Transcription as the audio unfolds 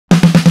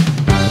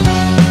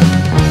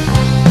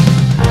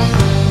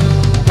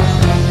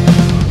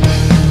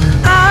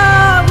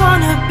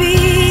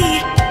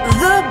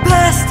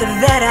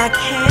that I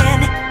can.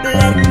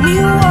 Let me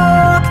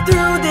walk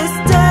through this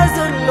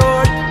desert,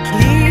 Lord.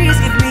 Please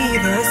give me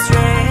the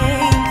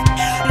strength.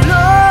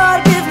 Lord,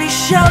 give me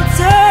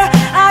shelter.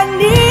 I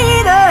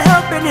need a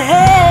helping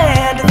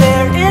hand.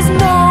 There is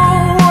no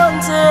one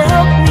to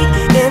help me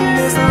in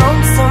this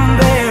lonesome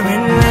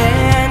barren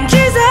land.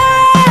 Jesus,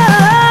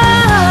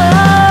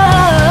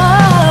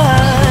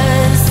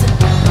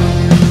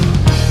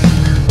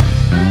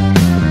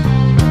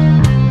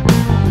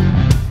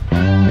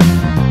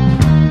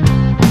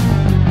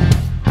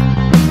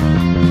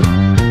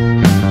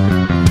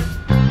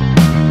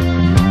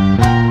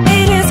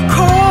 it is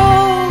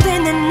cold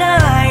in the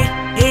night,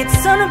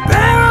 it's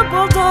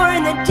unbearable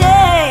during the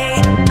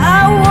day.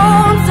 I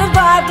won't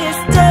survive this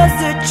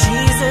desert.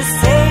 Jesus,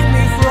 save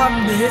me from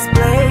this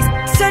place.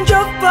 Send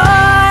your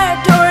fire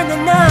during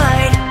the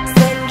night,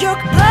 send your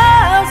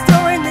clouds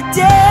during the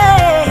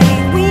day.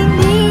 We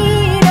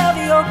need of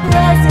your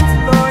presence,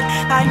 Lord.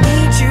 I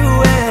need you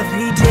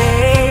every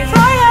day.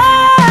 Fire!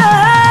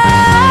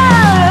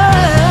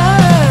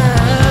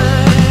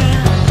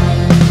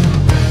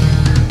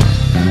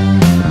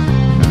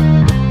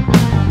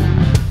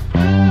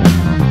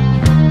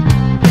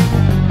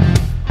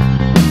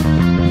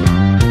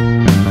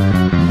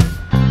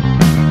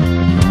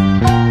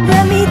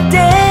 Let me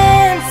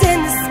dance in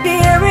the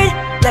spirit.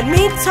 Let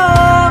me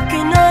talk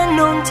in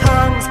unknown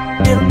tongues.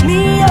 Fill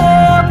me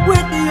up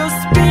with your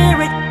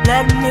spirit.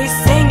 Let me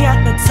sing at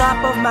the top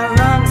of my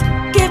lungs.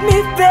 Give me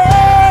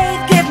faith,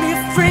 give me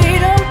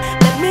freedom.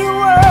 Let me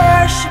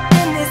worship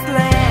in this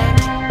land.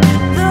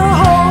 The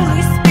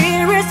Holy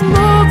Spirit's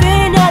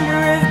moving and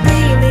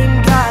revealing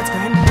God's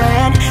grand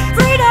plan.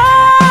 Freedom!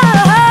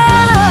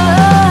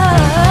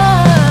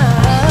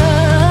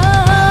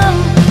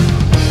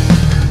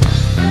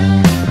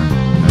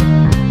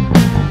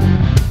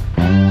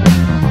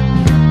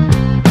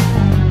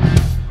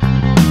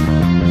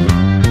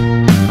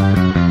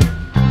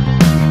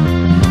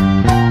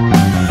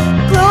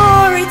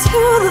 Glory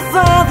to the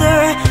Father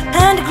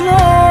and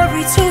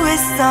glory to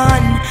His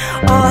Son.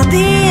 All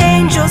the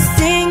angels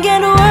sing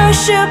and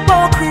worship.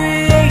 All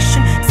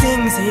creation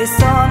sings His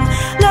song.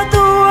 Let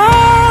the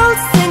world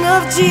sing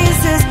of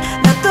Jesus.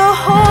 Let the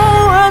whole